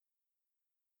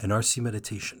An RC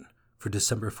Meditation for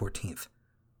December 14th,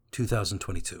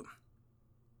 2022.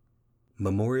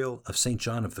 Memorial of St.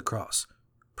 John of the Cross,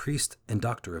 Priest and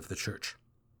Doctor of the Church.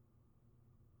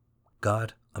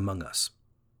 God among us.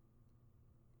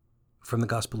 From the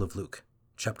Gospel of Luke,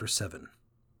 chapter 7.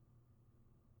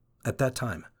 At that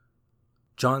time,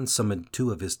 John summoned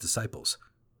 2 of his disciples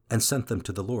and sent them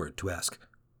to the Lord to ask,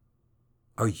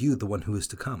 "Are you the one who is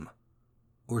to come,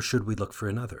 or should we look for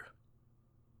another?"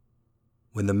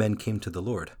 When the men came to the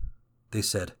Lord, they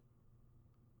said,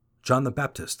 "John the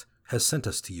Baptist has sent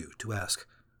us to you to ask,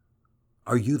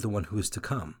 'Are you the one who is to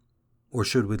come, or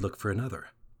should we look for another?'"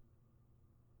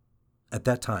 At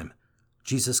that time,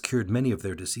 Jesus cured many of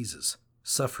their diseases,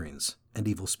 sufferings, and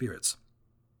evil spirits.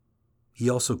 He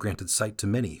also granted sight to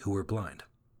many who were blind.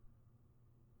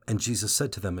 And Jesus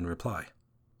said to them in reply,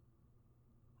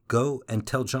 "Go and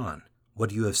tell John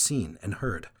what you have seen and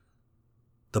heard.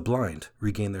 The blind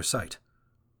regain their sight.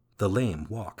 The lame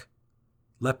walk.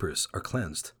 Lepers are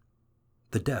cleansed.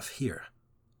 The deaf hear.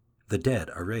 The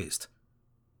dead are raised.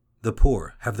 The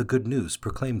poor have the good news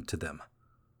proclaimed to them.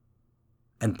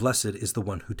 And blessed is the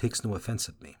one who takes no offense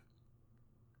at me."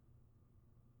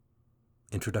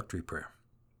 Introductory Prayer.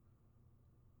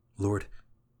 Lord,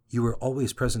 you are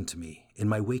always present to me in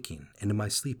my waking and in my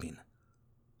sleeping,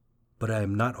 but I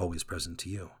am not always present to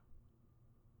you.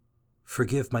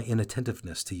 Forgive my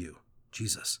inattentiveness to you,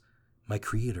 Jesus, my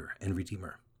Creator and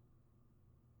Redeemer.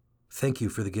 Thank you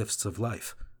for the gifts of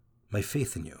life, my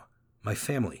faith in you, my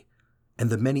family, and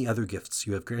the many other gifts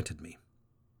you have granted me.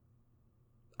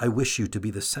 I wish you to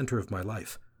be the center of my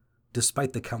life,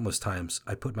 despite the countless times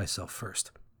I put myself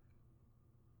first.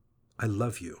 I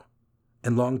love you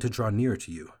and long to draw near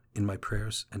to you in my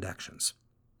prayers and actions.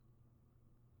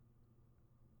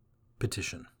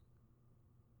 Petition.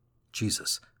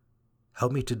 Jesus,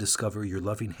 help me to discover your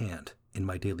loving hand in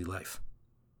my daily life.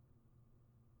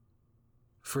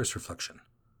 First reflection.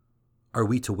 Are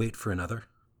we to wait for another?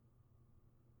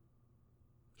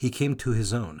 He came to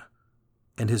his own,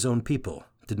 and his own people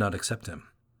did not accept him.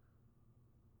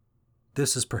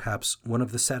 This is perhaps one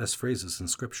of the saddest phrases in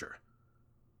Scripture.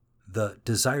 The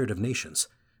desired of nations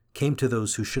came to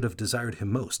those who should have desired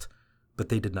him most, but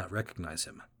they did not recognize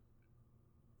him.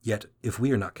 Yet, if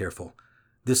we are not careful,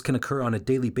 this can occur on a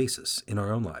daily basis in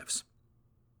our own lives.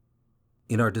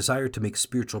 In our desire to make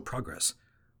spiritual progress,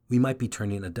 we might be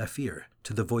turning a deaf ear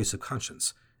to the voice of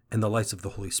conscience and the lights of the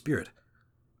Holy Spirit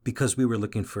because we were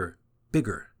looking for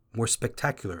bigger, more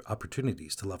spectacular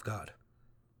opportunities to love God.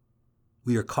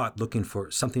 We are caught looking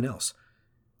for something else,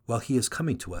 while He is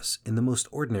coming to us in the most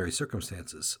ordinary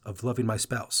circumstances of loving my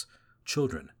spouse,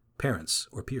 children, parents,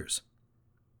 or peers.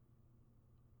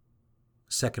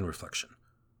 Second reflection.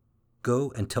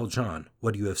 Go and tell John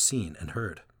what you have seen and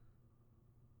heard.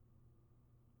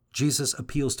 Jesus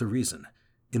appeals to reason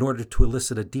in order to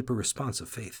elicit a deeper response of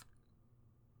faith.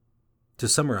 To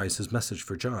summarize his message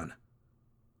for John,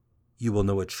 you will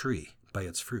know a tree by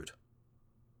its fruit.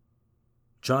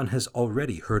 John has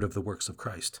already heard of the works of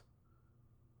Christ.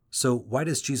 So why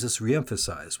does Jesus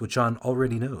reemphasize what John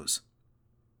already knows?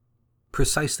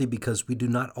 Precisely because we do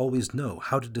not always know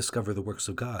how to discover the works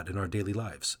of God in our daily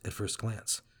lives at first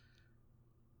glance.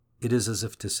 It is as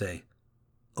if to say,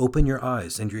 open your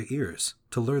eyes and your ears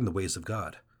to learn the ways of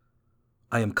God.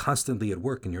 I am constantly at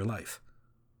work in your life.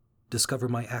 Discover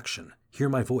my action, hear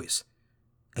my voice,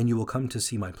 and you will come to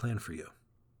see my plan for you.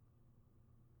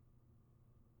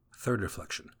 Third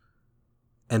reflection.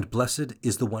 And blessed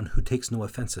is the one who takes no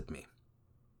offense at me.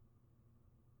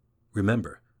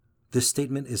 Remember, this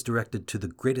statement is directed to the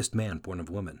greatest man born of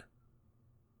woman.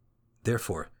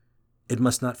 Therefore, it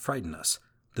must not frighten us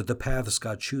that the paths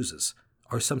God chooses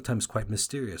are sometimes quite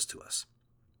mysterious to us.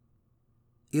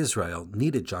 Israel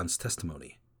needed John's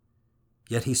testimony,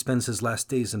 yet he spends his last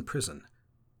days in prison,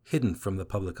 hidden from the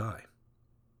public eye.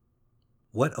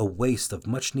 What a waste of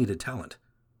much-needed talent.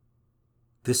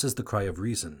 This is the cry of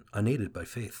reason, unaided by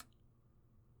faith.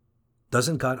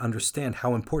 Doesn't God understand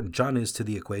how important John is to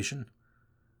the equation?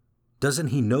 Doesn't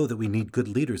he know that we need good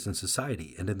leaders in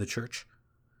society and in the church?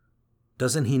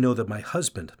 Doesn't he know that my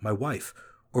husband, my wife,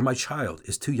 or my child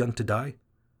is too young to die?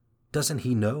 Doesn't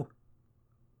he know?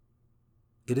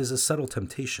 It is a subtle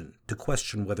temptation to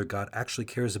question whether God actually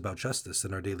cares about justice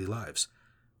in our daily lives,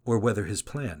 or whether his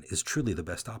plan is truly the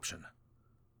best option.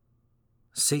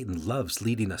 Satan loves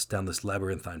leading us down this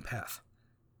labyrinthine path.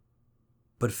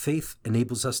 But faith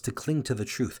enables us to cling to the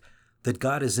truth that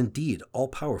God is indeed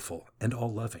all-powerful and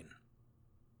all-loving.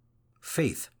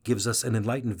 Faith gives us an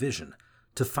enlightened vision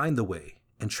to find the way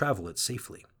and travel it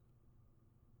safely.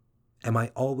 Am I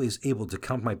always able to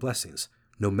count my blessings,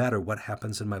 no matter what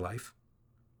happens in my life?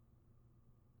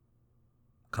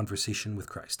 Conversation with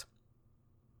Christ.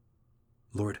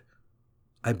 Lord,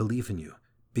 I believe in you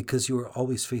because you are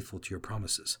always faithful to your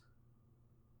promises.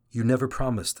 You never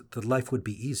promised that life would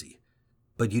be easy,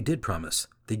 but you did promise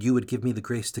that you would give me the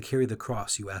grace to carry the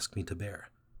cross you ask me to bear.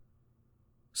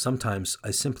 Sometimes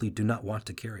I simply do not want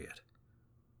to carry it.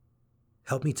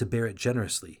 Help me to bear it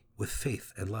generously with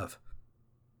faith and love.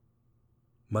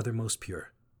 Mother most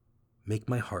pure, make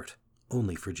my heart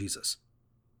only for Jesus.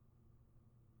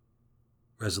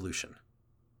 Resolution.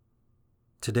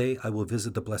 Today I will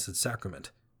visit the Blessed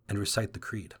Sacrament and recite the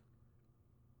Creed.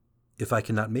 If I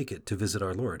cannot make it to visit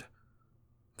our Lord,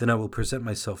 then I will present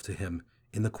myself to him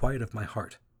in the quiet of my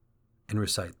heart and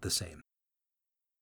recite the same.